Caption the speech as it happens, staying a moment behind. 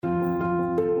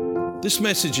This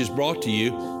message is brought to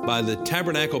you by the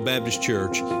Tabernacle Baptist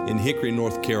Church in Hickory,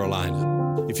 North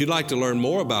Carolina. If you'd like to learn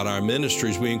more about our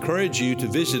ministries, we encourage you to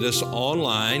visit us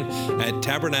online at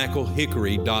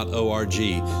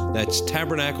tabernaclehickory.org. That's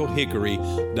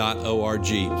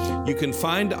tabernaclehickory.org. You can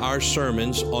find our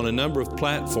sermons on a number of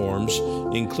platforms,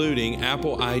 including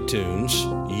Apple iTunes,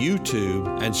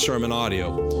 YouTube, and Sermon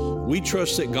Audio. We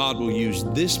trust that God will use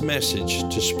this message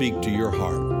to speak to your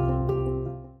heart.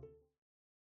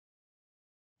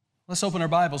 Let's open our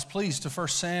Bibles, please, to 1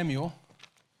 Samuel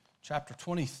chapter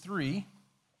 23.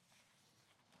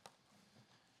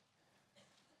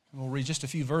 And we'll read just a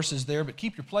few verses there, but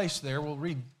keep your place there. We'll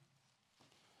read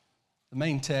the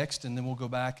main text, and then we'll go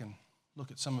back and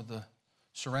look at some of the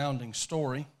surrounding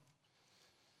story.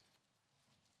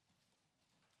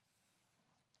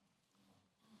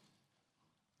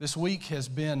 This week has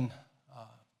been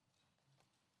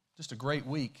just a great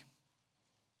week,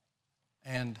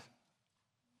 and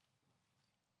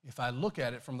if I look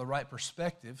at it from the right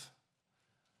perspective,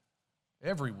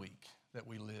 every week that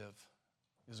we live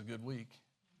is a good week.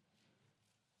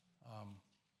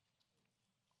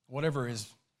 Whatever is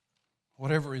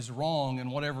wrong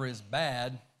and whatever is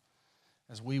bad,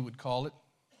 as we would call it,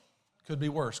 could be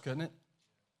worse, couldn't it?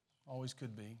 Always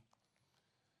could be.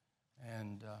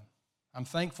 And I'm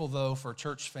thankful, though, for a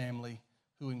church family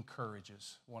who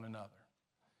encourages one another.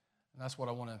 And that's what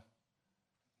I want to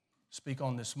speak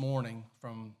on this morning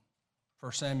from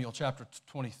 1 Samuel chapter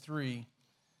 23.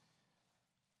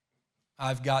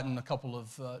 I've gotten a couple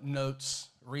of notes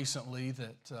recently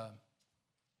that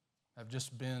have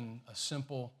just been a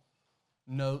simple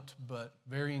note, but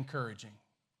very encouraging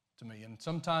to me. And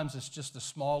sometimes it's just the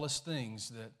smallest things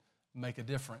that make a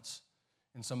difference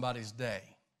in somebody's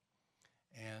day.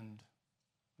 And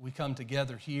we come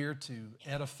together here to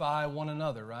edify one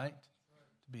another, right?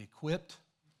 To be equipped,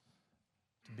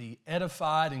 to be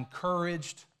edified,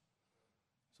 encouraged,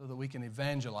 so that we can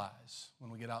evangelize when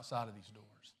we get outside of these doors.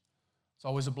 It's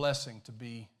always a blessing to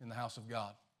be in the house of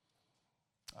God.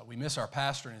 We miss our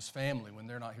pastor and his family when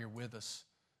they're not here with us.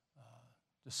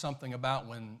 Just something about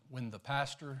when the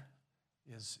pastor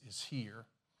is here.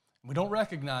 We don't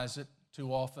recognize it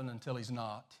too often until he's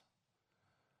not.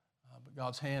 But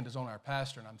God's hand is on our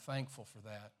pastor, and I'm thankful for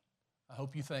that. I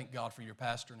hope you thank God for your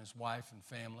pastor and his wife and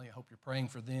family. I hope you're praying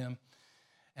for them.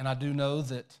 And I do know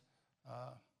that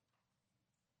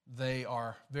they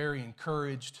are very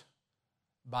encouraged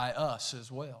by us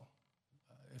as well.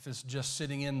 If it's just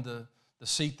sitting in the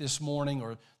seat this morning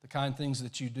or the kind things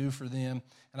that you do for them,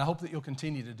 and I hope that you'll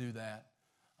continue to do that.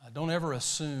 Don't ever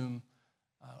assume,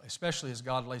 especially as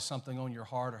God lays something on your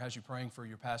heart or has you praying for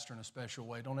your pastor in a special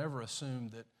way, don't ever assume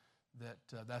that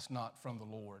that's not from the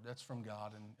Lord. That's from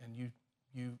God, and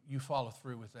you follow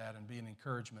through with that and be an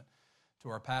encouragement to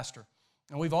our pastor.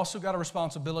 And we've also got a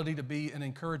responsibility to be an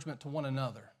encouragement to one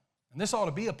another. And this ought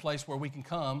to be a place where we can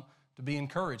come to be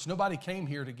encouraged. Nobody came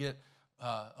here to get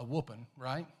a whooping,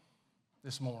 right,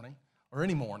 this morning, or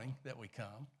any morning that we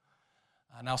come.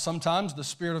 Now, sometimes the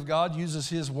Spirit of God uses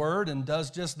His Word and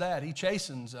does just that. He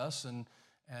chastens us and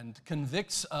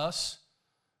convicts us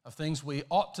of things we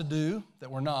ought to do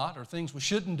that we're not, or things we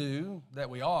shouldn't do that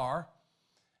we are.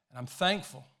 And I'm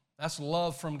thankful. That's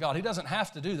love from God. He doesn't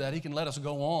have to do that. He can let us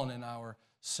go on in our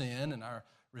sin and our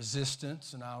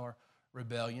resistance and our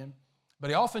rebellion.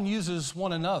 But He often uses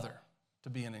one another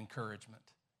to be an encouragement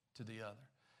to the other.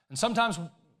 And sometimes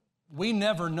we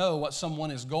never know what someone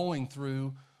is going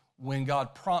through when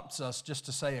God prompts us just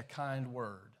to say a kind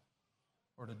word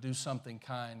or to do something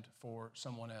kind for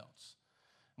someone else.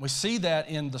 We see that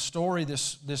in the story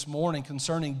this morning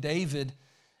concerning David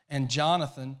and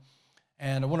Jonathan.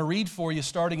 And I want to read for you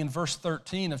starting in verse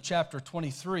 13 of chapter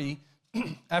 23.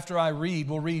 After I read,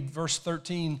 we'll read verse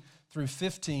 13 through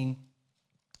 15,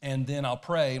 and then I'll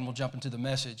pray and we'll jump into the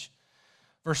message.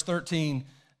 Verse 13,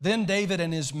 then David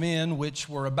and his men, which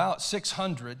were about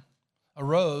 600,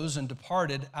 arose and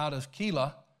departed out of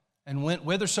Keilah and went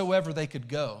whithersoever they could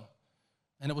go.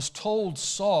 And it was told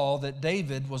Saul that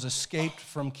David was escaped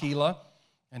from Keilah,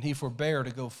 and he forbare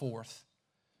to go forth.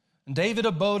 And David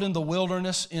abode in the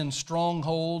wilderness in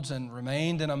strongholds and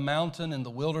remained in a mountain in the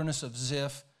wilderness of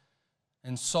Ziph.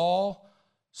 And Saul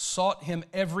sought him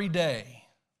every day,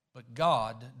 but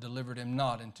God delivered him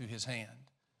not into his hand.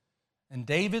 And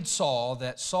David saw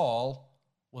that Saul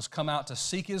was come out to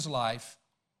seek his life,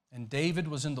 and David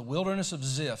was in the wilderness of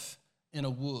Ziph in a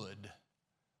wood.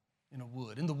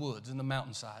 In the woods, in the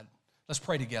mountainside. Let's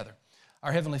pray together.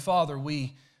 Our Heavenly Father,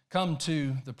 we come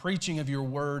to the preaching of your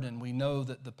word, and we know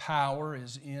that the power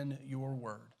is in your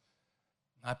word.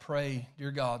 I pray,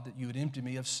 dear God, that you would empty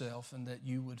me of self and that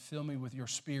you would fill me with your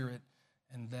Spirit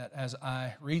and that as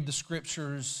I read the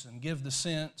Scriptures and give the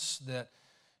sense that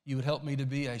you would help me to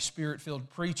be a Spirit-filled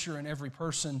preacher, and every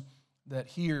person that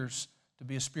hears to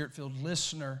be a Spirit-filled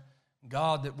listener.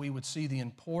 God, that we would see the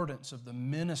importance of the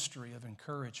ministry of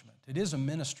encouragement. It is a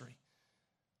ministry.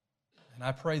 And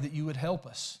I pray that you would help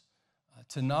us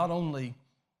to not only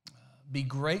be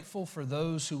grateful for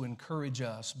those who encourage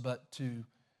us, but to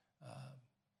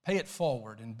pay it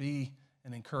forward and be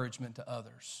an encouragement to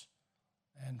others.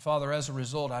 And Father, as a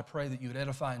result, I pray that you would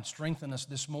edify and strengthen us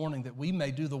this morning, that we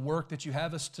may do the work that you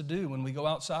have us to do when we go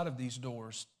outside of these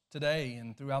doors today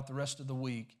and throughout the rest of the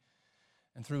week.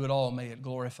 And through it all, may it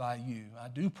glorify you. I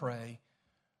do pray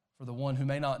for the one who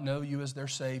may not know you as their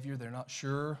Savior. They're not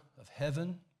sure of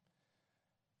heaven,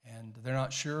 and they're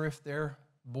not sure if they're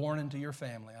born into your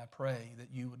family. I pray that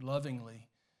you would lovingly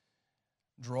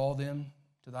draw them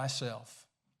to thyself,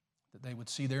 that they would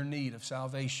see their need of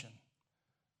salvation,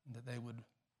 and that they would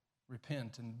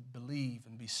repent and believe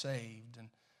and be saved, and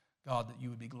God, that you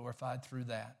would be glorified through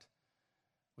that.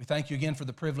 We thank you again for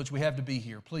the privilege we have to be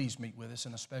here. Please meet with us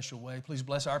in a special way. Please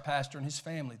bless our pastor and his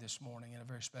family this morning in a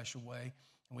very special way.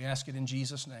 And we ask it in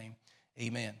Jesus' name.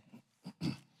 Amen.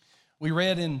 We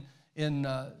read in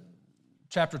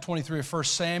chapter 23 of 1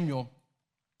 Samuel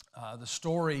the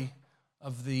story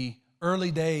of the early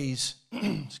days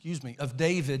of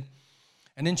David.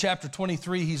 And in chapter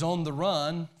 23, he's on the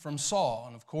run from Saul.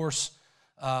 And of course,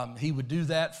 he would do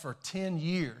that for 10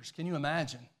 years. Can you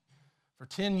imagine? For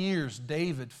 10 years,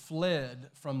 David fled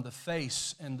from the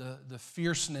face and the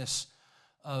fierceness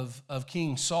of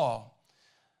King Saul.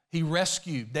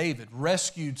 David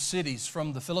rescued cities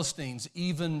from the Philistines,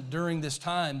 even during this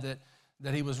time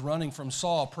that he was running from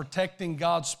Saul, protecting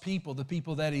God's people, the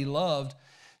people that he loved,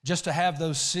 just to have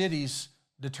those cities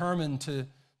determined to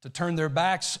turn their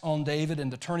backs on David and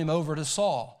to turn him over to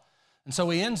Saul. And so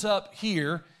he ends up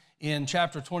here in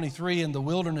chapter 23 in the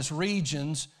wilderness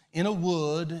regions, in a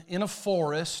wood, in a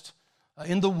forest,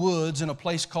 in the woods, in a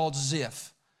place called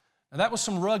Ziph. Now that was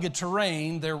some rugged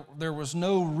terrain. There was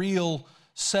no real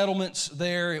settlements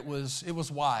there. It was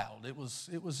wild. It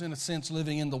was in a sense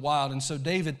living in the wild. And so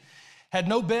David had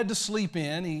no bed to sleep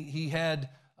in. He had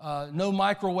no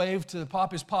microwave to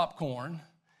pop his popcorn.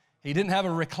 He didn't have a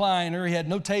recliner. He had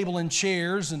no table and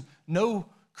chairs and no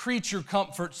creature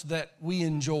comforts that we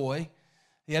enjoy.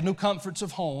 He had no comforts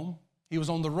of home. He was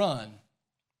on the run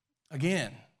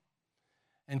again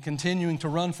and continuing to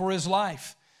run for his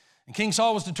life. And King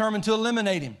Saul was determined to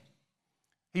eliminate him.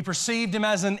 He perceived him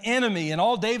as an enemy, and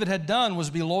all David had done was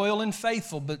be loyal and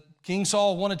faithful, but King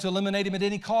Saul wanted to eliminate him at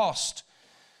any cost.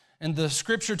 And the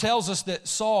scripture tells us that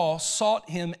Saul sought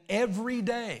him every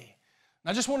day.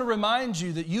 And I just want to remind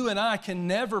you that you and I can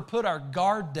never put our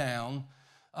guard down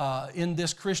in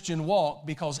this Christian walk,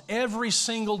 because every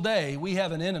single day we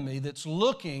have an enemy that's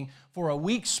looking for a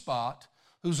weak spot,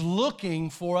 who's looking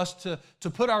for us to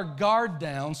put our guard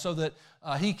down so that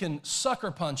he can sucker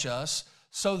punch us,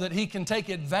 so that he can take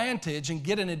advantage and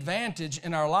get an advantage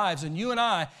in our lives. And you and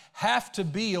I have to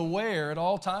be aware at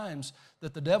all times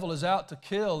that the devil is out to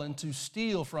kill and to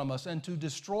steal from us and to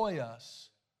destroy us.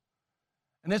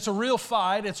 And it's a real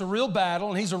fight, it's a real battle,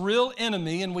 and he's a real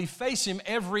enemy, and we face him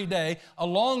every day,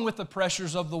 along with the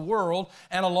pressures of the world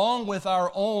and along with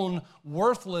our own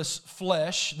worthless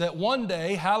flesh that one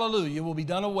day, hallelujah, will be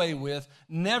done away with,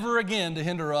 never again to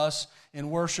hinder us in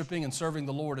worshiping and serving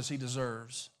the Lord as he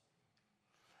deserves.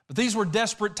 But these were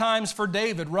desperate times for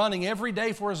David, running every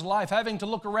day for his life, having to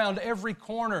look around every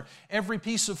corner, every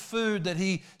piece of food that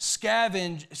he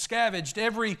scavenged,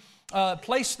 every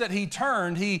place that he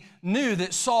turned. He knew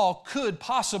that Saul could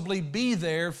possibly be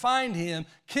there, find him,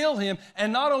 kill him,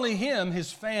 and not only him,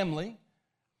 his family,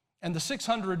 and the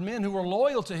 600 men who were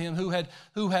loyal to him,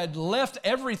 who had left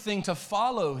everything to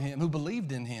follow him, who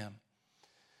believed in him.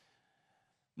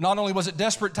 Not only was it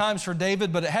desperate times for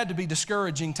David, but it had to be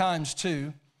discouraging times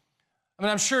too. I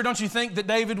mean, I'm sure, don't you think that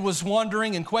David was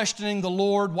wondering and questioning the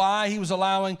Lord why he was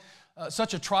allowing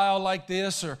such a trial like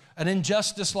this or an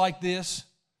injustice like this?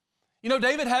 You know,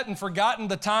 David hadn't forgotten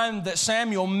the time that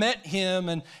Samuel met him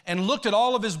and looked at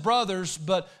all of his brothers,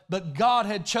 but God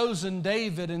had chosen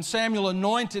David, and Samuel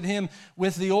anointed him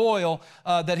with the oil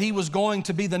that he was going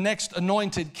to be the next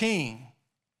anointed king.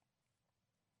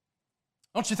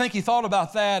 Don't you think he thought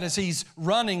about that as he's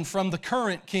running from the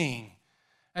current king,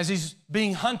 as he's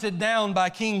being hunted down by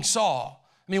King Saul?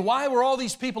 I mean, why were all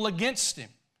these people against him?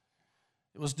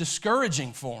 It was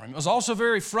discouraging for him. It was also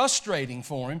very frustrating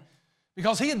for him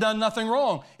because he had done nothing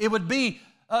wrong. It would be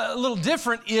a little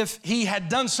different if he had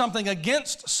done something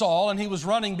against Saul and he was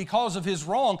running because of his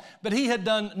wrong, but he had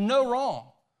done no wrong.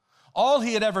 All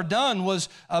he had ever done was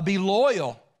be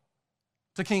loyal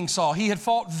to King Saul. He had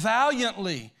fought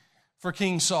valiantly for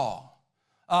King Saul.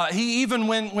 He even,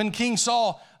 when King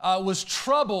Saul was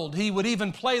troubled, he would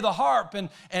even play the harp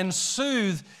and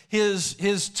soothe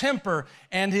his temper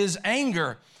and his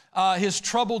anger, his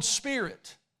troubled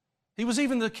spirit. He was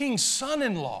even the king's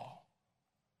son-in-law.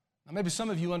 Now, maybe some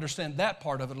of you understand that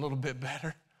part of it a little bit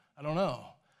better. I don't know.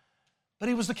 But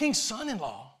he was the king's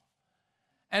son-in-law.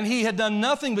 And he had done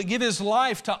nothing but give his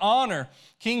life to honor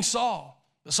King Saul.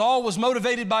 But Saul was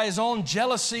motivated by his own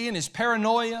jealousy and his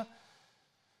paranoia.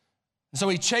 And so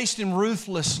he chased him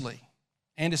ruthlessly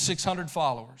and his 600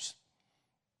 followers.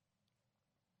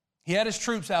 He had his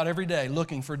troops out every day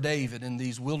looking for David in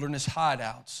these wilderness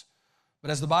hideouts. But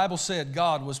as the Bible said,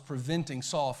 God was preventing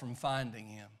Saul from finding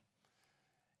him.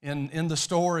 In the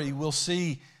story, we'll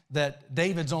see that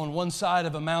David's on one side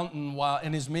of a mountain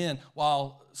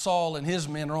while Saul and his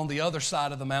men are on the other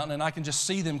side of the mountain. And I can just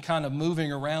see them kind of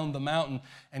moving around the mountain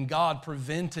and God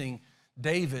preventing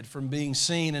David from being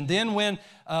seen. And then when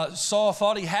Saul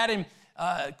thought he had him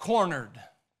cornered,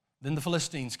 then the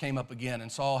Philistines came up again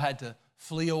and Saul had to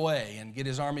flee away and get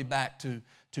his army back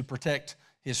to protect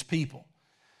his people.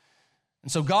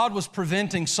 And so God was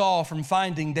preventing Saul from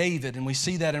finding David, and we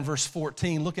see that in verse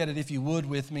 14. Look at it if you would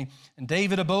with me. And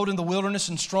David abode in the wilderness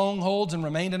in strongholds and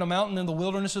remained in a mountain in the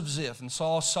wilderness of Ziph. And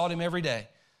Saul sought him every day,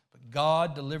 but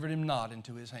God delivered him not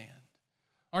into his hand.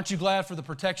 Aren't you glad for the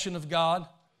protection of God?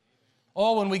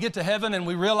 Oh, when we get to heaven and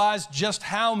we realize just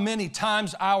how many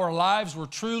times our lives were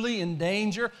truly in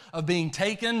danger of being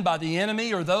taken by the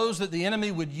enemy or those that the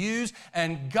enemy would use,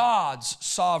 and God's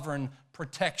sovereign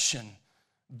protection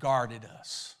guarded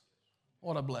us.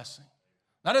 What a blessing.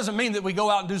 That doesn't mean that we go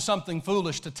out and do something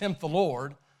foolish to tempt the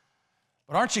Lord,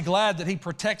 but aren't you glad that He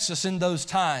protects us in those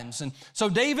times? And so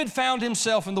David found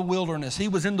himself in the wilderness. He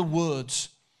was in the woods.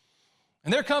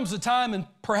 And there comes a time, and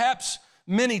perhaps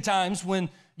many times, when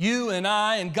you and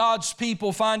I and God's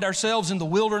people find ourselves in the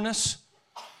wilderness.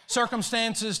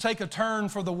 Circumstances take a turn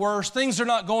for the worse. Things are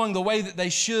not going the way that they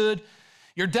should.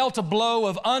 You're dealt a blow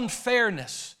of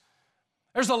unfairness.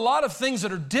 There's a lot of things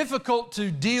that are difficult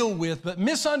to deal with, but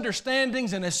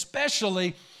misunderstandings and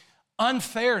especially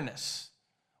unfairness.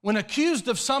 When accused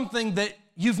of something that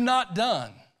you've not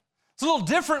done. It's a little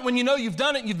different when you know you've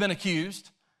done it and you've been accused.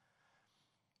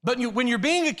 But when you're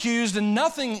being accused and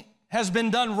nothing has been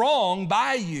done wrong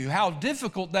by you, how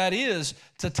difficult that is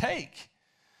to take.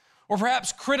 Or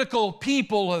perhaps critical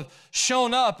people have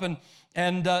shown up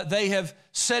and they have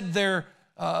said their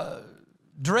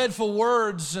dreadful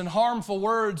words and harmful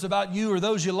words about you or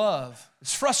those you love.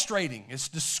 It's frustrating, it's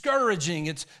discouraging,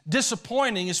 it's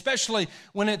disappointing, especially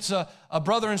when it's a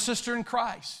brother and sister in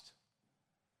Christ.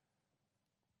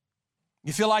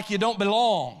 You feel like you don't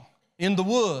belong in the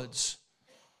woods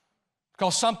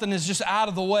because something is just out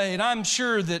of the way. And I'm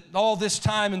sure that all this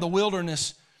time in the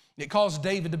wilderness, it caused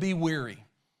David to be weary.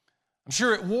 I'm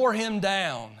sure it wore him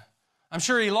down. I'm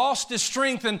sure he lost his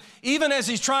strength, and even as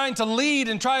he's trying to lead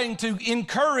and trying to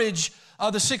encourage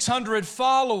the 600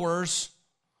 followers,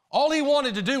 all he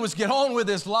wanted to do was get on with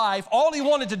his life. All he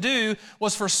wanted to do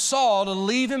was for Saul to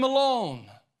leave him alone.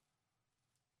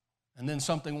 And then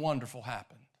something wonderful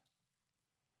happened.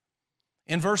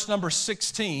 In verse number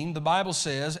 16, the Bible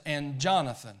says, "And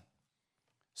Jonathan,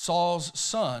 Saul's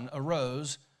son,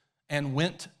 arose and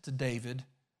went to David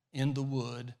in the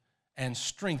wood and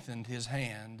strengthened his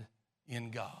hand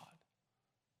in God."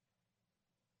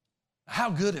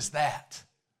 How good is that?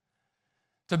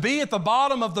 To be at the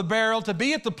bottom of the barrel, to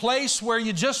be at the place where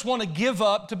you just want to give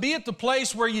up, to be at the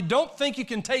place where you don't think you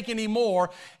can take any more,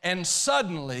 and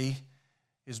suddenly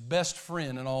his best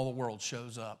friend in all the world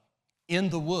shows up in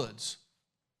the woods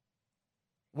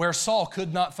where Saul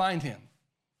could not find him,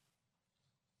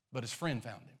 but his friend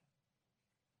found him.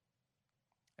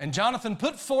 And Jonathan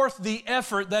put forth the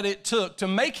effort that it took to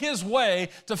make his way,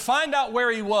 to find out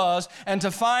where he was, and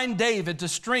to find David, to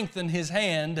strengthen his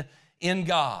hand in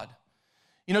God.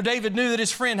 You know, David knew that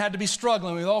his friend had to be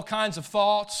struggling with all kinds of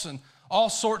thoughts and all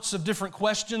sorts of different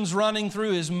questions running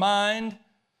through his mind.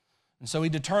 And so he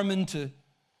determined to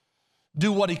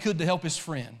do what he could to help his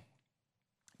friend.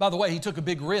 By the way, he took a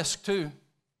big risk too.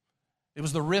 It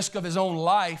was the risk of his own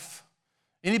life.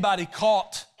 Anybody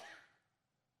caught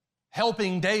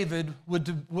helping David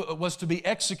was to be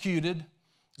executed.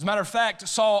 As a matter of fact,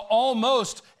 Saul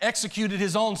almost executed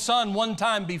his own son one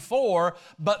time before,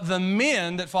 but the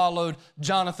men that followed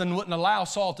Jonathan wouldn't allow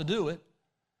Saul to do it.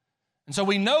 And so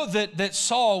we know that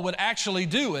Saul would actually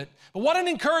do it. But what an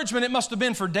encouragement it must have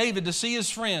been for David to see his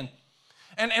friend.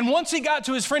 And once he got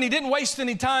to his friend, he didn't waste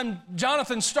any time.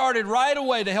 Jonathan started right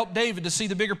away to help David to see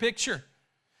the bigger picture.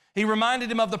 He reminded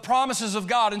him of the promises of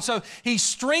God. And so he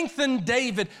strengthened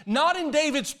David, not in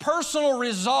David's personal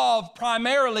resolve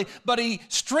primarily, but he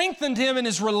strengthened him in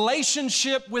his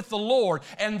relationship with the Lord.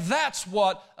 And that's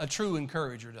what a true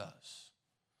encourager does.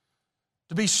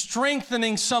 To be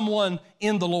strengthening someone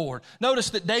in the Lord. Notice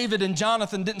that David and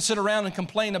Jonathan didn't sit around and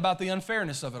complain about the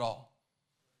unfairness of it all.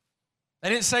 They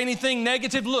didn't say anything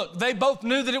negative. Look, they both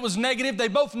knew that it was negative. They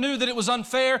both knew that it was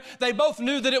unfair. They both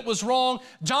knew that it was wrong.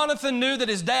 Jonathan knew that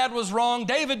his dad was wrong.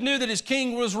 David knew that his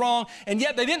king was wrong. And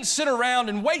yet they didn't sit around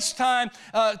and waste time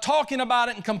talking about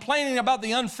it and complaining about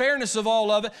the unfairness of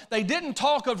all of it. They didn't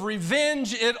talk of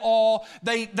revenge at all.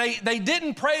 They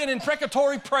didn't pray an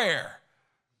imprecatory prayer.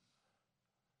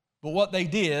 But what they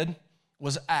did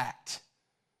was act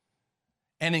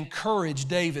and encourage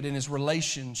David in his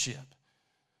relationship.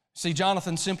 See,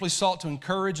 Jonathan simply sought to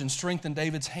encourage and strengthen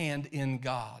David's hand in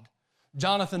God.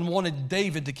 Jonathan wanted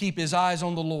David to keep his eyes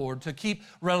on the Lord, to keep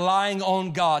relying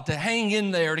on God, to hang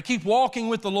in there, to keep walking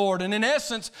with the Lord. And in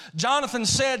essence, Jonathan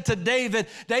said to David,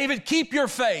 David, keep your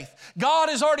faith. God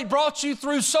has already brought you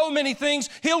through so many things.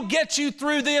 He'll get you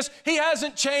through this. He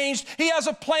hasn't changed. He has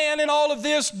a plan in all of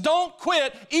this. Don't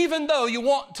quit, even though you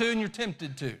want to and you're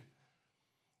tempted to.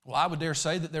 Well, I would dare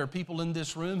say that there are people in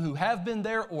this room who have been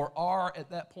there or are at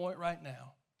that point right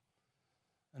now.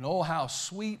 And oh, how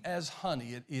sweet as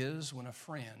honey it is when a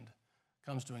friend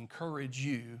comes to encourage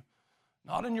you,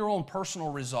 not in your own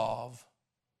personal resolve,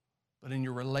 but in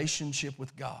your relationship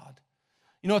with God.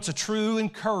 You know, it's a true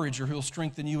encourager who will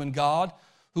strengthen you in God,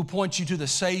 who points you to the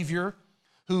Savior,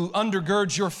 who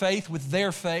undergirds your faith with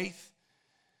their faith.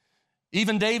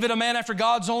 Even David, a man after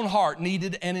God's own heart,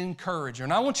 needed an encourager.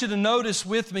 And I want you to notice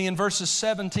with me in verses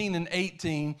 17 and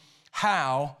 18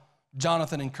 how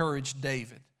Jonathan encouraged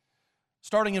David.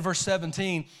 Starting in verse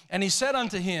 17, and he said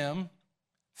unto him,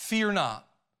 fear not,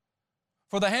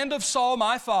 for the hand of Saul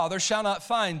my father shall not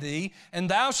find thee, and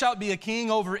thou shalt be a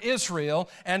king over Israel,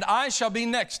 and I shall be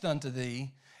next unto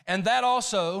thee, and that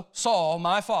also Saul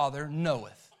my father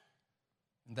knoweth.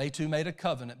 And they two made a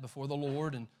covenant before the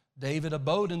Lord, and David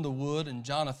abode in the wood, and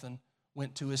Jonathan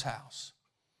went to his house.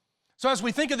 So as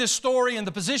we think of this story and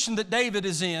the position that David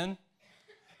is in,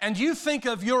 and you think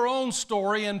of your own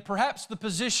story and perhaps the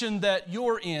position that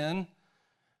you're in,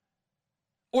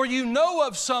 or you know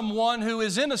of someone who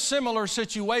is in a similar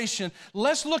situation,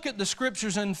 let's look at the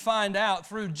Scriptures and find out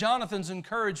through Jonathan's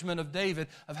encouragement of David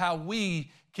of how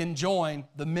we can join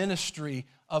the ministry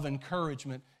of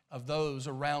encouragement of those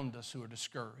around us who are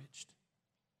discouraged.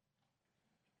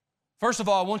 First of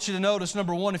all, I want you to notice,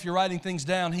 number one, if you're writing things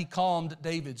down, he calmed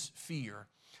David's fear.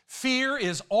 Fear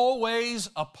is always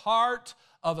a part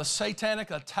of a satanic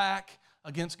attack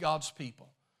against God's people.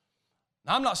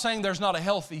 Now, I'm not saying there's not a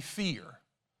healthy fear.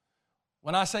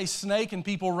 When I say snake and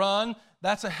people run,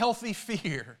 that's a healthy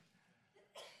fear.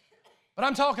 But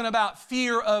I'm talking about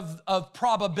fear of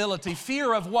probability,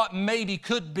 fear of what maybe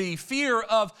could be, fear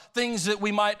of things that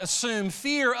we might assume,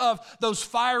 fear of those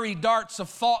fiery darts of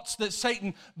thoughts that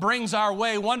Satan brings our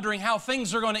way, wondering how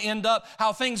things are going to end up,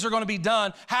 how things are going to be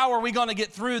done, how are we going to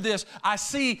get through this? I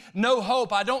see no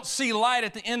hope. I don't see light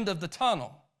at the end of the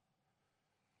tunnel.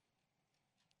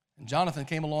 And Jonathan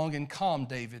came along and calmed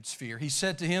David's fear. He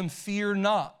said to him, fear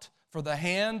not. For the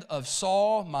hand of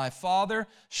Saul, my father,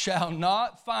 shall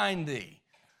not find thee.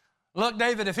 Look,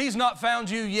 David, if he's not found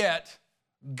you yet,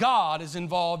 God is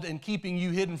involved in keeping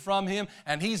you hidden from him,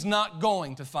 and he's not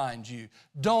going to find you.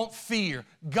 Don't fear.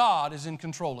 God is in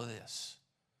control of this.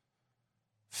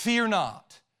 Fear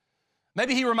not.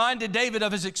 Maybe he reminded David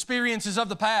of his experiences of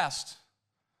the past.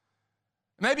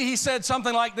 Maybe he said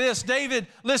something like this, David,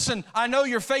 listen, I know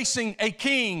you're facing a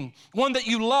king, one that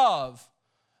you love,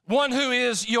 one who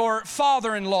is your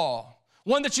father-in-law,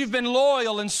 one that you've been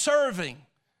loyal and serving.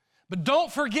 But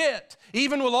don't forget,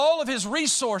 even with all of his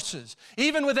resources,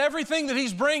 even with everything that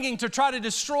he's bringing to try to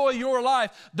destroy your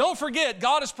life, don't forget,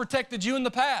 God has protected you in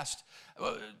the past.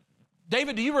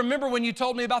 David, do you remember when you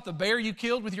told me about the bear you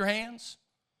killed with your hands?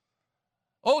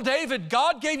 Oh, David,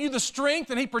 God gave you the strength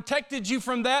and he protected you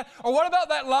from that. Or what about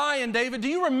that lion, David? Do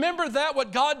you remember that,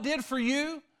 what God did for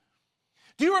you?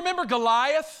 Do you remember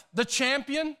Goliath, the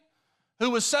champion, who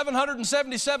was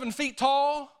 777 feet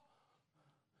tall?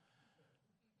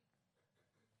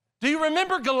 Do you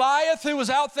remember Goliath who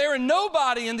was out there and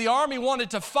nobody in the army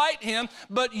wanted to fight him,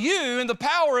 but you, in the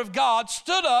power of God,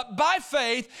 stood up by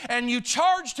faith and you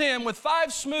charged him with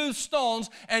 5 smooth stones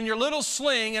and your little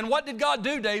sling, and what did God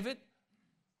do, David?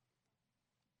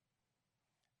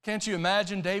 Can't you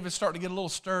imagine David starting to get a little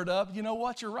stirred up? You know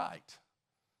what? You're right.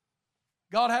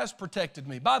 God has protected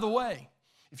me. By the way,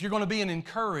 if you're going to be an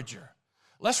encourager,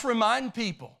 let's remind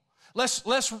people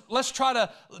Let's try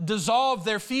to dissolve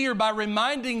their fear by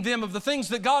reminding them of the things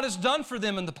that God has done for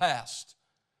them in the past.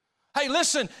 Hey,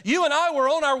 listen, you and I were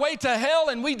on our way to hell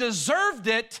and we deserved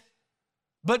it.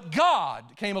 But God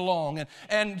came along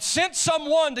and sent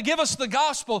someone to give us the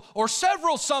gospel, or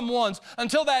several someones,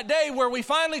 until that day where we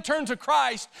finally turned to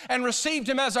Christ and received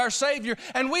Him as our Savior.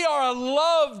 And we are a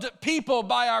loved people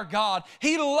by our God.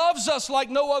 He loves us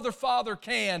like no other father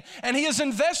can. And He has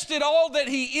invested all that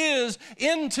He is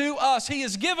into us. He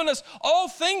has given us all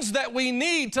things that we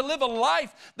need to live a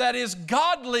life that is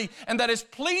godly and that is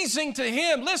pleasing to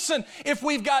Him. Listen, if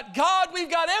we've got God, we've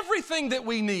got everything that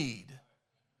we need.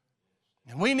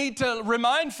 And we need to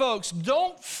remind folks,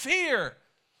 don't fear.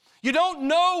 You don't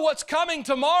know what's coming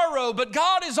tomorrow, but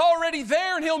God is already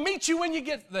there and He'll meet you when you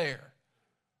get there.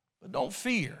 But don't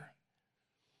fear.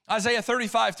 Isaiah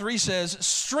 35:3 says,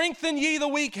 strengthen ye the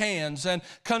weak hands and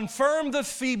confirm the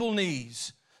feeble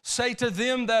knees. Say to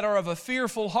them that are of a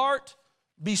fearful heart,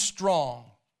 be strong.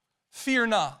 Fear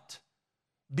not.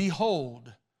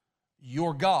 Behold,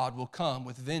 your God will come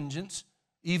with vengeance,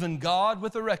 even God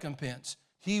with a recompense.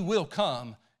 He will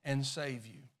come and save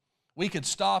you. We could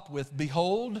stop with,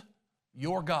 behold,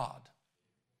 your God.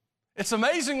 It's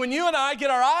amazing when you and I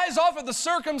get our eyes off of the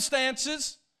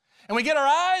circumstances and we get our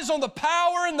eyes on the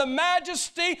power and the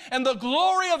majesty and the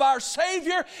glory of our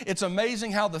Savior. It's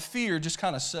amazing how the fear just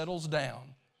kind of settles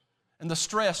down and the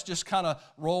stress just kind of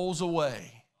rolls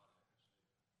away.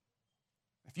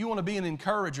 If you want to be an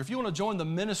encourager, if you want to join the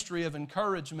ministry of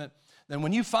encouragement, then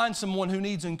when you find someone who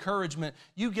needs encouragement,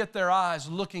 you get their eyes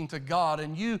looking to God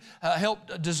and you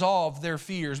help dissolve their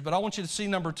fears. But I want you to see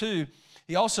number 2,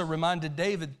 he also reminded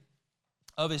David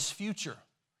of his future.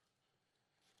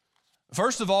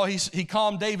 First of all, he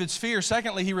calmed David's fear.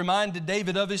 Secondly, he reminded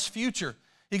David of his future.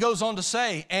 He goes on to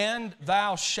say, and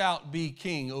thou shalt be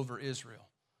king over Israel.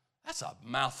 That's a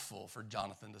mouthful for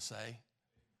Jonathan to say.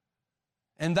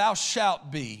 And thou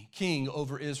shalt be king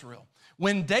over Israel.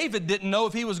 When David didn't know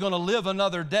if he was going to live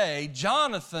another day,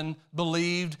 Jonathan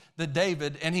believed that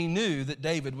David, and he knew that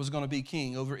David was going to be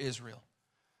king over Israel.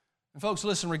 And folks,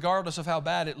 listen, regardless of how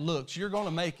bad it looks, you're going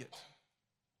to make it.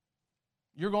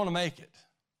 You're going to make it.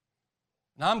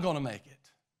 And I'm going to make it.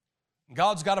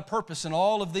 God's got a purpose in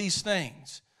all of these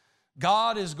things.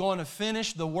 God is going to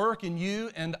finish the work in you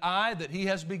and I that He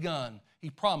has begun. He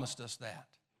promised us that.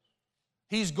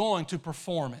 He's going to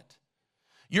perform it.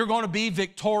 You're going to be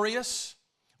victorious.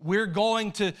 We're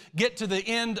going to get to the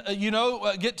end,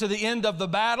 get to the end of the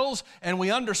battles, and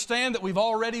we understand that we've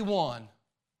already won.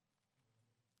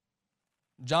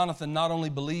 Jonathan not only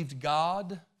believed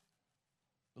God,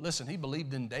 but listen, he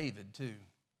believed in David too.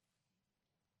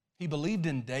 He believed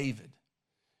in David.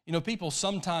 You know, people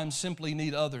sometimes simply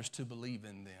need others to believe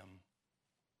in them.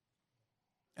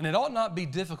 And it ought not be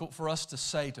difficult for us to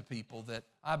say to people that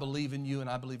I believe in you and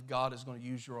I believe God is going to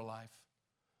use your life.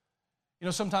 You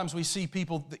know, sometimes we see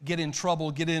people that get in trouble,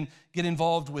 get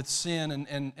involved with sin,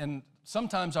 and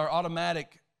sometimes our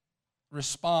automatic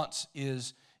response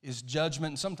is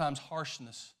judgment and sometimes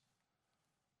harshness.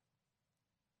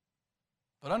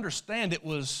 But understand, it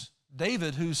was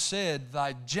David who said,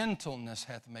 thy gentleness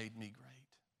hath made me great.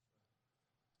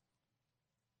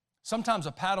 Sometimes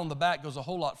a pat on the back goes a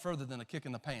whole lot further than a kick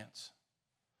in the pants.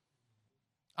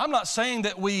 I'm not saying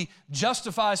that we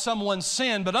justify someone's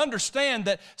sin, but understand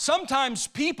that sometimes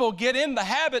people get in the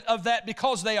habit of that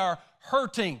because they are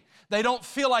hurting. They don't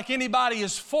feel like anybody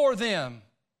is for them.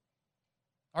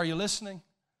 Are you listening?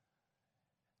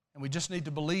 And we just need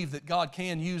to believe that God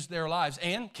can use their lives.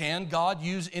 And can God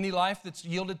use any life that's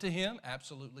yielded to Him?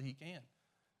 Absolutely He can.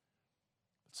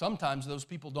 But sometimes those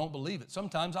people don't believe it.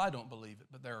 Sometimes I don't believe it.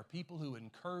 But there are people who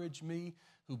encourage me,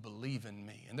 who believe in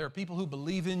me. And there are people who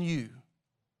believe in you.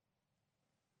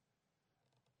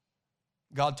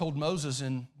 God told Moses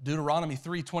in Deuteronomy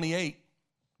 3:28,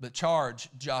 but charge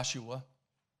Joshua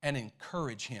and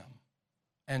encourage him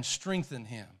and strengthen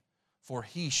him, for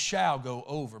he shall go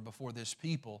over before this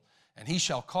people, and he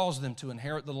shall cause them to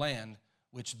inherit the land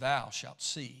which thou shalt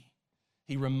see.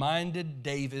 He reminded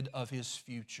David of his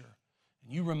future.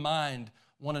 And you remind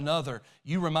one another,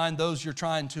 you remind those you're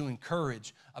trying to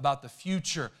encourage about the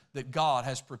future that God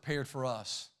has prepared for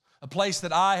us. A place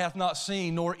that eye hath not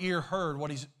seen nor ear heard what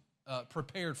He's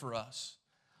prepared for us.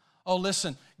 Oh,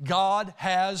 listen, God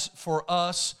has for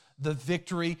us the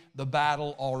victory, the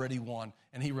battle already won.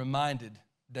 And He reminded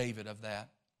David of that,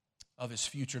 of his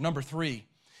future. Number 3,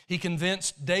 He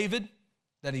convinced David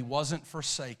that he wasn't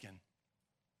forsaken.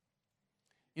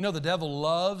 You know, the devil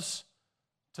loves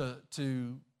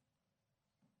to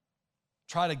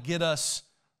try to get us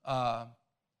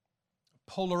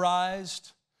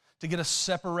polarized, to get us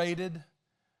separated.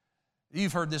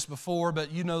 You've heard this before,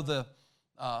 but you know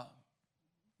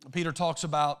Peter talks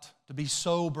about to be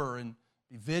sober and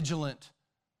be vigilant,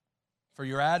 for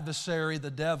your adversary,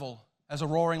 the devil, as a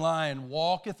roaring lion,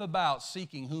 walketh about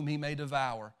seeking whom he may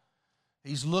devour.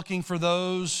 He's looking for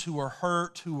those who are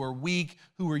hurt, who are weak,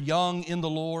 who are young in the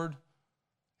Lord.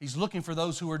 He's looking for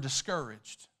those who are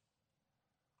discouraged.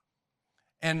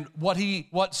 And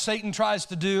what Satan tries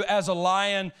to do as a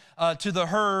lion to the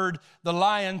herd, the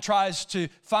lion tries to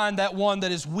find that one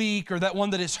that is weak or that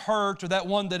one that is hurt or that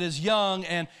one that is young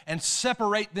and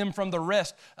separate them from the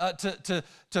rest, to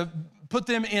put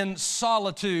them in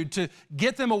solitude, to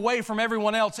get them away from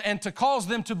everyone else and to cause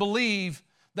them to believe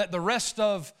that the rest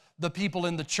of the people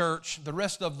in the church, the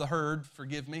rest of the herd,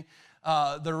 forgive me,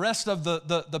 the rest of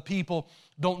the people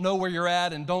don't know where you're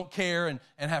at and don't care and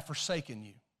have forsaken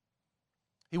you.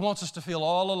 He wants us to feel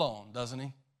all alone, doesn't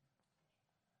he?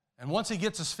 And once he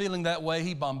gets us feeling that way,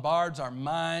 he bombards our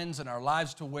minds and our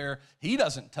lives to where he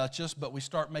doesn't touch us, but we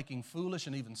start making foolish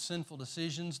and even sinful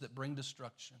decisions that bring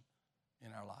destruction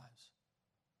in our lives.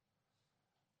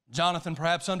 Jonathan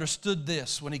perhaps understood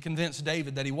this when he convinced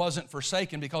David that he wasn't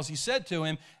forsaken, because he said to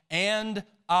him, "And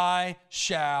I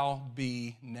shall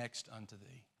be next unto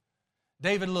thee."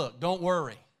 David, look, don't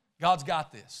worry. God's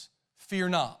got this. Fear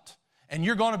not. And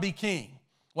you're going to be king.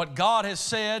 What God has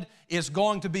said is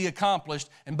going to be accomplished.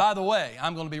 And by the way,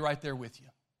 I'm going to be right there with you.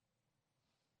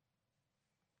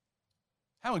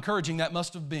 How encouraging that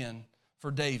must have been for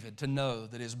David to know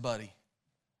that his buddy,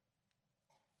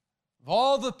 of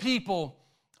all the people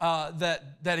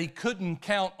that he couldn't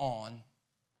count on,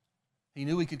 he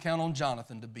knew he could count on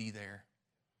Jonathan to be there.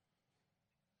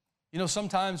 You know,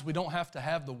 sometimes we don't have to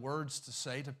have the words to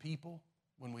say to people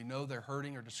when we know they're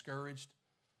hurting or discouraged.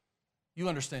 You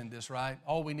understand this, right?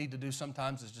 All we need to do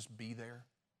sometimes is just be there.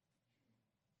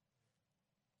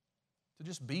 To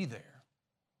just be there.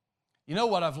 You know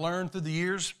what I've learned through the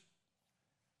years?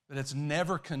 That it's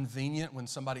never convenient when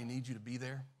somebody needs you to be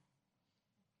there.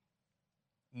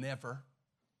 Never.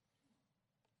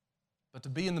 But to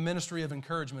be in the ministry of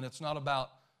encouragement, it's not about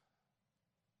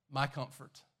my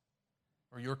comfort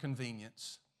or your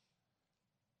convenience.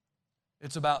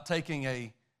 It's about taking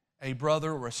a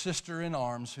brother or a sister in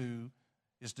arms who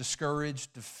is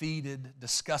discouraged, defeated,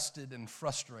 disgusted, and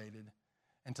frustrated,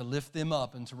 and to lift them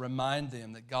up and to remind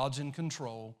them that God's in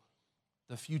control,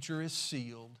 the future is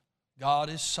sealed, God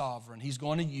is sovereign, He's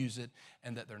going to use it,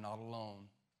 and that they're not alone.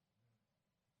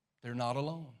 They're not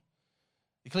alone.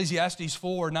 Ecclesiastes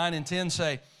 4, 9, and 10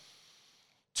 say,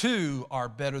 2 are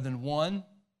better than 1,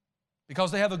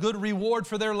 because they have a good reward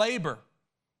for their labor.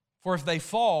 For if they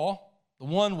fall, the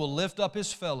one will lift up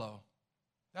his fellow.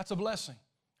 That's a blessing.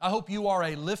 I hope you are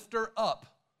a lifter up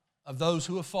of those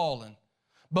who have fallen.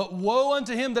 But woe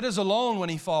unto him that is alone when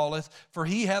he falleth, for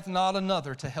he hath not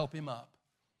another to help him up.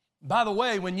 By the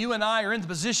way, when you and I are in the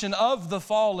position of the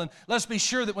fallen, let's be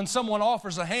sure that when someone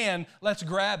offers a hand, let's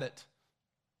grab it.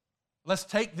 Let's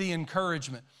take the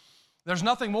encouragement. There's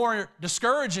nothing more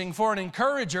discouraging for an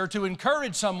encourager to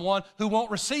encourage someone who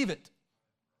won't receive it.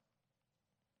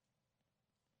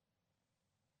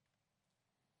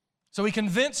 So he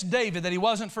convinced David that he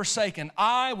wasn't forsaken.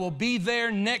 I will be there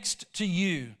next to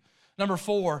you. Number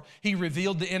 4, he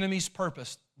revealed the enemy's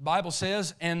purpose. The Bible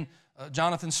says, and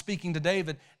Jonathan speaking to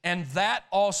David, and that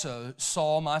also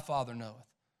Saul my father knoweth.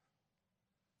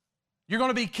 You're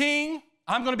going to be king.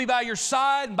 I'm going to be by your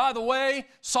side. And by the way,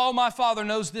 Saul my father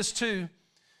knows this too.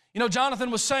 You know,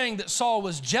 Jonathan was saying that Saul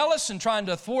was jealous and trying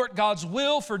to thwart God's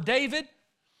will for David.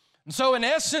 And so in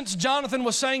essence, Jonathan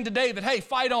was saying to David, hey,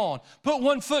 fight on. Put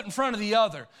one foot in front of the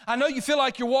other. I know you feel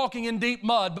like you're walking in deep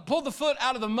mud, but pull the foot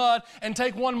out of the mud and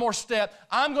take one more step.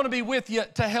 I'm going to be with you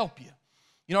to help you.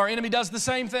 You know, our enemy does the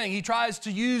same thing. He tries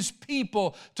to use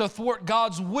people to thwart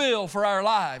God's will for our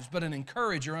lives, but an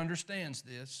encourager understands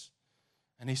this.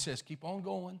 And he says, keep on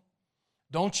going.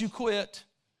 Don't you quit.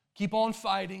 Keep on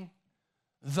fighting.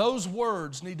 Those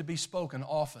words need to be spoken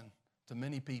often to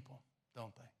many people,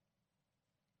 don't they?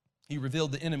 He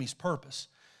revealed the enemy's purpose.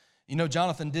 You know,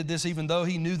 Jonathan did this even though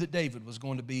he knew that David was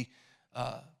going to be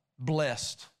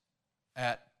blessed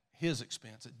at his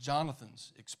expense, at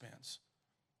Jonathan's expense.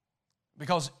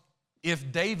 Because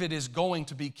if David is going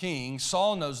to be king,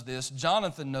 Saul knows this,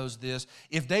 Jonathan knows this.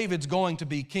 If David's going to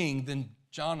be king, then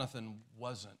Jonathan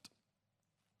wasn't.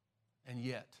 And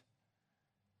yet,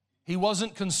 he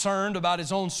wasn't concerned about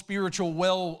his own spiritual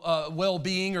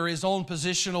well-being or his own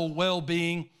positional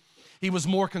well-being. He was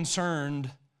more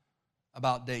concerned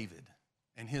about David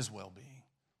and his well-being.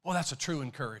 Well, that's a true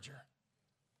encourager.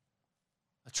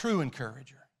 A true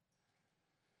encourager.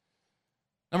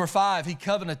 Number 5, he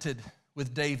covenanted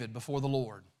with David before the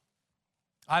Lord.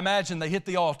 I imagine they hit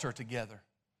the altar together.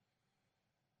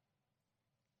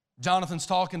 Jonathan's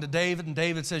talking to David, and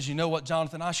David says, you know what,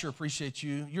 Jonathan, I sure appreciate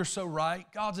you. You're so right.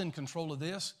 God's in control of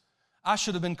this. I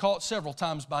should have been caught several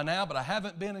times by now, but I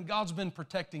haven't been, and God's been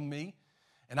protecting me.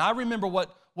 And I remember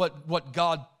what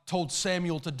God told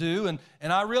Samuel to do, and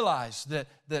I realized that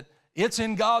it's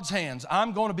in God's hands.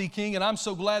 I'm going to be king, and I'm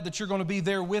so glad that you're going to be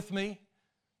there with me.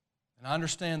 And I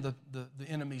understand the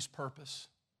enemy's purpose.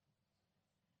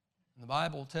 And the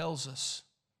Bible tells us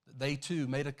that they too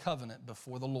made a covenant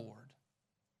before the Lord.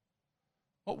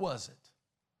 What was it?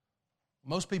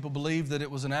 Most people believe that it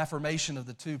was an affirmation of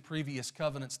the two previous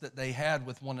covenants that they had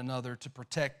with one another to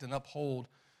protect and uphold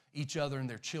each other and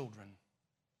their children.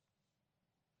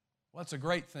 Well, it's a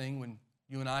great thing when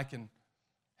you and I can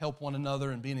help one another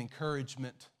and be an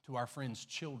encouragement to our friends'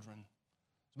 children.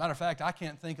 As a matter of fact, I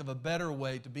can't think of a better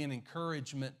way to be an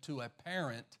encouragement to a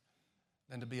parent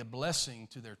than to be a blessing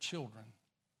to their children.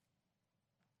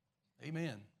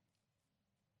 Amen.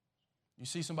 You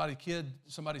see somebody's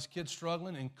kid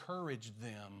struggling, encourage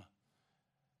them.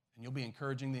 And you'll be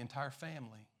encouraging the entire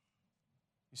family.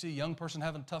 You see a young person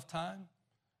having a tough time,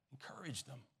 encourage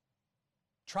them.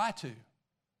 Try to.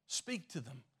 Speak to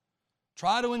them.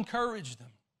 Try to encourage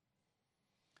them.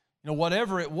 You know,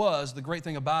 whatever it was, the great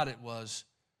thing about it was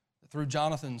that through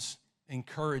Jonathan's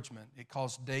encouragement, it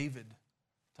caused David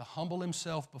to humble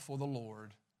himself before the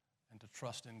Lord and to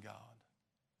trust in God.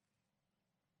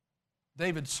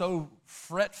 David's so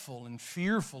fretful and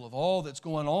fearful of all that's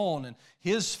going on in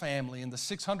his family and the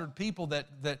 600 people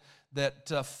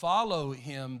that follow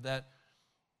him, that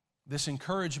this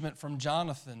encouragement from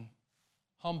Jonathan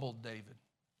humbled David.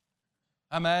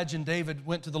 I imagine David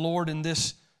went to the Lord in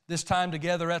this time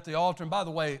together at the altar. And by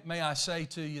the way, may I say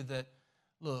to you that,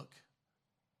 look,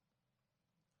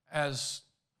 as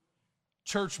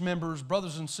church members,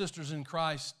 brothers and sisters in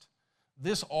Christ,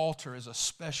 this altar is a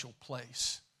special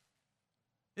place.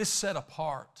 It's set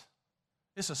apart.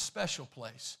 It's a special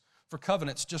place for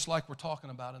covenants just like we're talking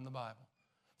about in the Bible,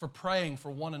 for praying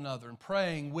for one another and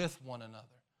praying with one another.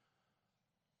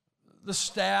 The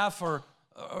staff or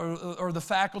the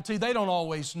faculty, they don't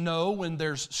always know when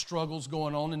there's struggles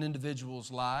going on in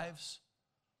individuals' lives.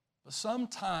 But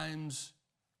sometimes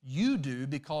you do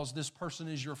because this person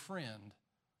is your friend.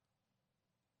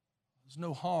 There's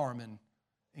no harm in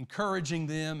encouraging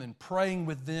them and praying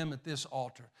with them at this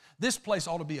altar. This place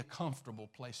ought to be a comfortable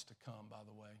place to come, by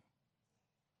the way.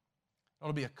 It ought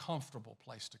to be a comfortable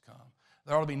place to come.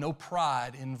 There ought to be no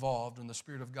pride involved when the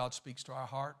Spirit of God speaks to our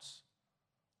hearts.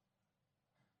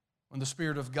 When the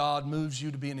Spirit of God moves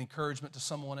you to be an encouragement to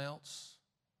someone else.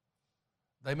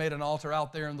 They made an altar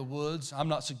out there in the woods. I'm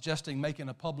not suggesting making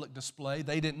a public display.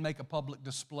 They didn't make a public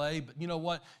display, but you know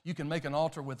what? You can make an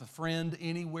altar with a friend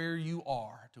anywhere you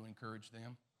are to encourage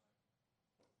them.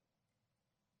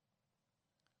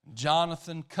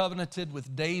 Jonathan covenanted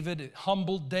with David. It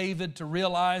humbled David to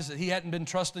realize that he hadn't been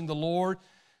trusting the Lord,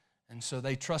 and so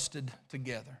they trusted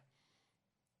together.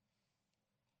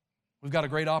 We've got a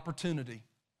great opportunity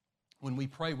when we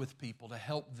pray with people to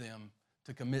help them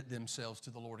to commit themselves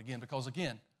to the Lord again. Because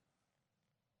again,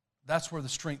 that's where the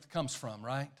strength comes from,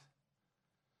 right?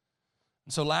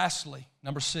 And so lastly,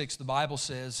 number 6, the Bible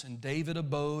says, and David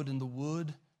abode in the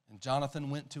wood, and Jonathan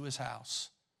went to his house.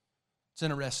 It's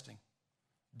interesting.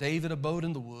 David abode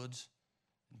in the woods,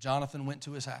 and Jonathan went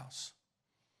to his house.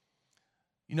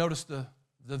 You notice the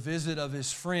visit of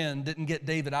his friend didn't get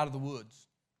David out of the woods.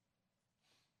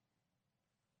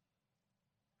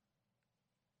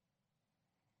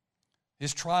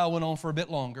 His trial went on for a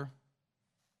bit longer,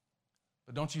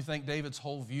 but don't you think David's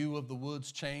whole view of the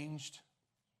woods changed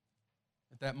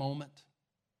at that moment?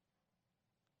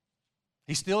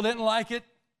 He still didn't like it.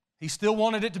 He still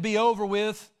wanted it to be over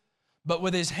with, but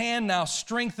with his hand now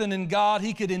strengthened in God,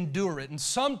 he could endure it. And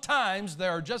sometimes there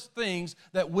are just things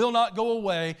that will not go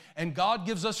away, and God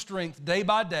gives us strength day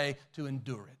by day to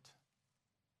endure it.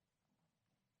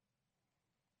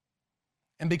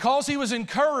 And because he was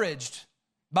encouraged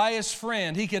by his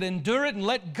friend, he could endure it and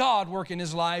let God work in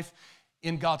his life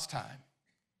in God's time.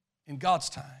 In God's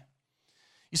time.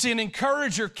 You see, an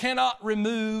encourager cannot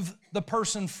remove the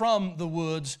person from the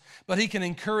woods, but he can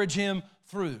encourage him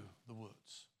through the woods.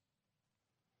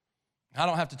 I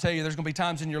don't have to tell you, there's going to be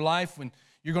times in your life when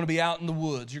you're going to be out in the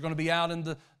woods. You're going to be out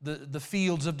in the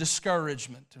fields of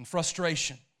discouragement and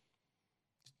frustration.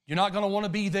 You're not going to want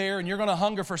to be there, and you're going to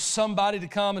hunger for somebody to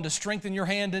come and to strengthen your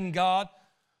hand in God.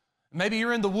 Maybe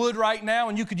you're in the wood right now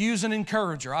and you could use an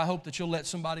encourager. I hope that you'll let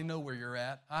somebody know where you're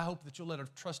at. I hope that you'll let a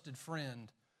trusted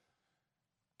friend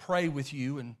pray with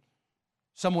you and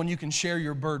someone you can share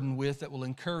your burden with that will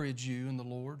encourage you in the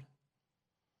Lord.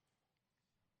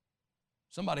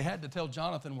 Somebody had to tell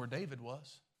Jonathan where David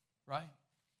was, right?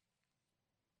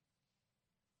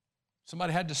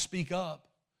 Somebody had to speak up.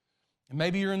 And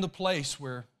maybe you're in the place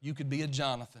where you could be a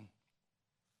Jonathan.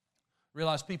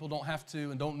 Realize people don't have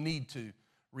to and don't need to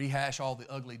rehash all the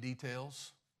ugly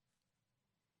details.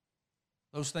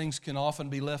 Those things can often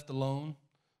be left alone.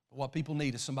 But what people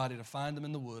need is somebody to find them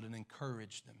in the wood and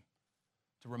encourage them,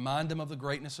 to remind them of the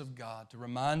greatness of God, to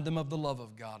remind them of the love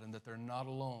of God and that they're not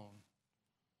alone.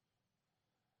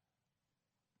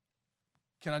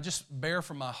 Can I just bear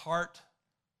from my heart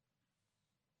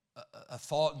a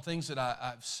thought and things that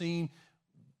I've seen?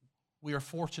 We are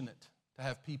fortunate to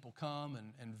have people come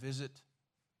and visit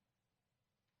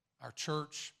our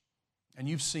church, and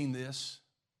you've seen this.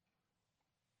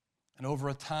 And over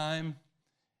a time,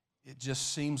 it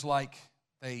just seems like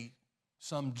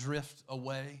some drift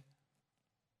away.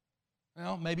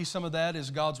 Well, maybe some of that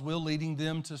is God's will leading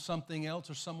them to something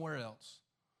else or somewhere else.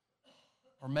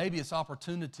 Or maybe it's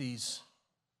opportunities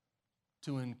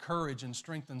to encourage and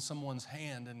strengthen someone's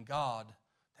hand in God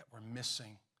that we're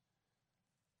missing.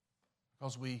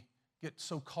 Because we get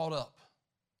so caught up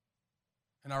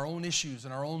in our own issues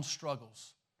and our own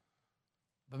struggles.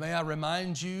 But may I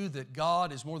remind you that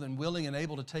God is more than willing and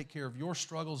able to take care of your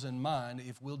struggles and mine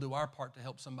if we'll do our part to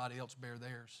help somebody else bear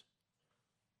theirs.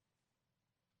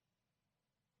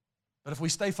 But if we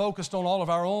stay focused on all of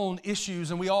our own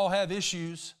issues, and we all have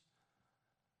issues,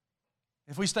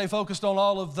 if we stay focused on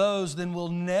all of those, then we'll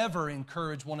never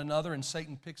encourage one another, and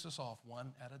Satan picks us off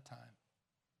one at a time.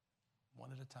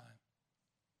 One at a time.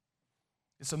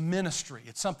 It's a ministry.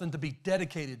 It's something to be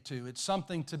dedicated to. It's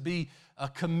something to be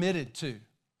committed to.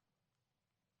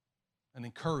 An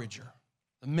encourager.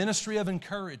 The ministry of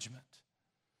encouragement.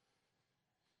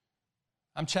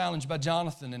 I'm challenged by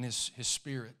Jonathan and his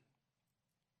spirit.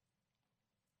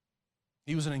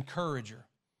 He was an encourager.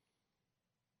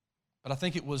 But I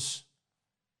think it was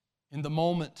in the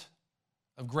moment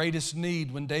of greatest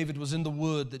need when David was in the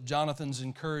wood that Jonathan's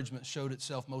encouragement showed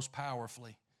itself most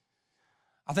powerfully.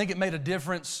 I think it made a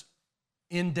difference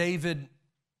in David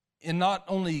in not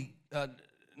only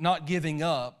not giving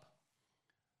up,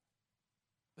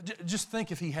 but just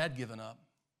think if he had given up.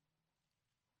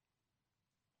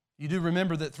 You do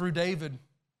remember that through David,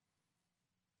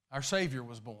 our Savior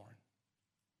was born.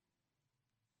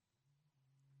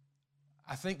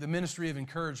 I think the ministry of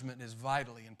encouragement is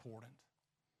vitally important.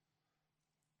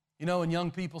 You know, in young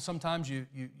people, sometimes you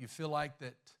feel like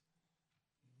that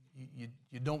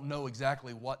you don't know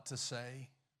exactly what to say.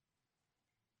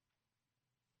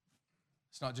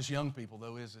 It's not just young people,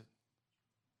 though, is it?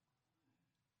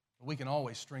 But we can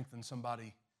always strengthen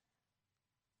somebody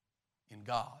in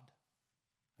God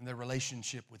and their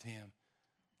relationship with Him.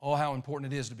 Oh, how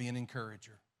important it is to be an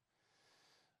encourager.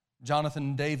 Jonathan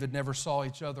and David never saw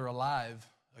each other alive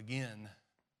again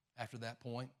after that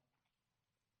point.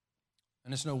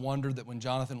 And it's no wonder that when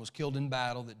Jonathan was killed in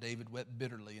battle that David wept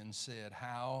bitterly and said,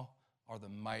 "How are the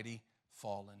mighty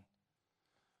fallen?"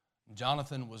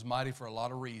 Jonathan was mighty for a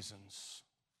lot of reasons.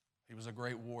 He was a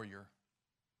great warrior,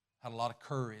 had a lot of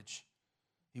courage.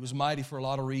 He was mighty for a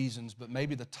lot of reasons, but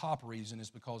maybe the top reason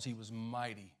is because he was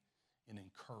mighty in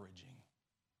encouraging.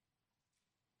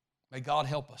 May God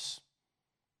help us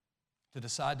to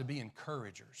decide to be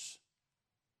encouragers.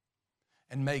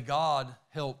 And may God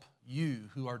help you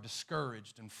who are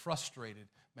discouraged and frustrated.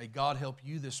 May God help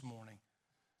you this morning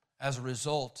as a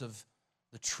result of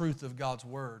the truth of God's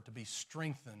Word to be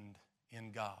strengthened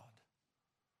in God.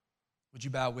 Would you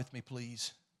bow with me,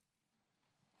 please?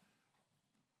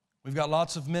 We've got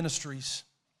lots of ministries,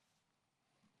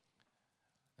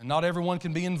 and not everyone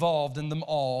can be involved in them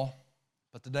all,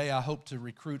 but today I hope to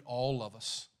recruit all of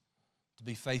us to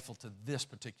be faithful to this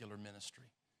particular ministry.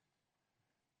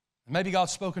 And maybe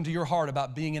God's spoken to your heart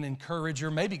about being an encourager.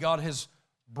 Maybe God has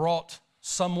brought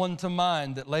someone to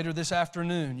mind that later this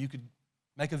afternoon you could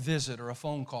make a visit or a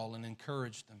phone call and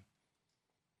encourage them.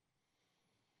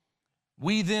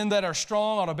 We then that are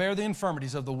strong ought to bear the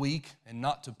infirmities of the weak and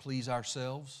not to please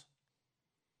ourselves.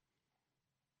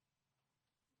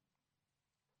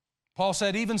 Paul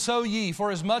said, "Even so ye,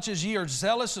 for as much as ye are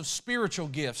zealous of spiritual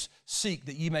gifts, seek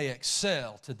that ye may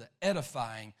excel to the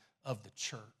edifying of the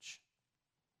church."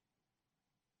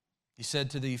 He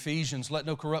said to the Ephesians, "Let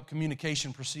no corrupt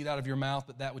communication proceed out of your mouth,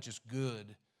 but that which is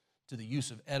good to the use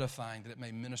of edifying, that it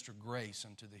may minister grace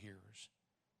unto the hearers.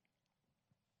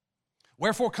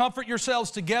 Wherefore comfort yourselves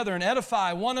together and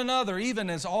edify one another, even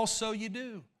as also you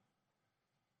do."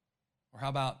 Or how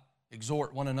about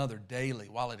exhort one another daily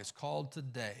while it is called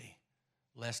today,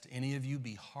 lest any of you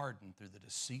be hardened through the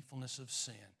deceitfulness of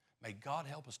sin. May God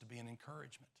help us to be an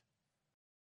encouragement.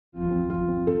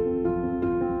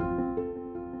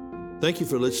 Thank you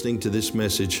for listening to this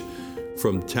message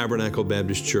from Tabernacle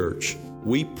Baptist Church.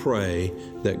 We pray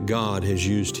that God has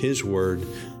used His Word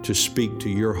to speak to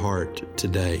your heart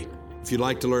today. If you'd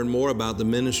like to learn more about the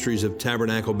ministries of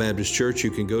Tabernacle Baptist Church, you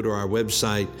can go to our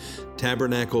website,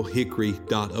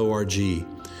 tabernaclehickory.org.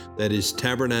 That is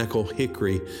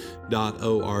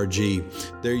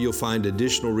tabernaclehickory.org. There you'll find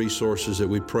additional resources that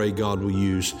we pray God will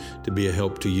use to be a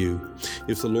help to you.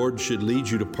 If the Lord should lead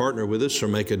you to partner with us or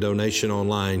make a donation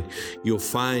online, you'll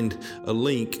find a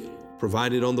link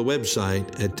provided on the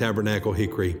website at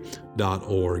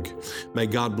tabernaclehickory.org. May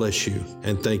God bless you,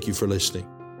 and thank you for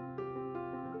listening.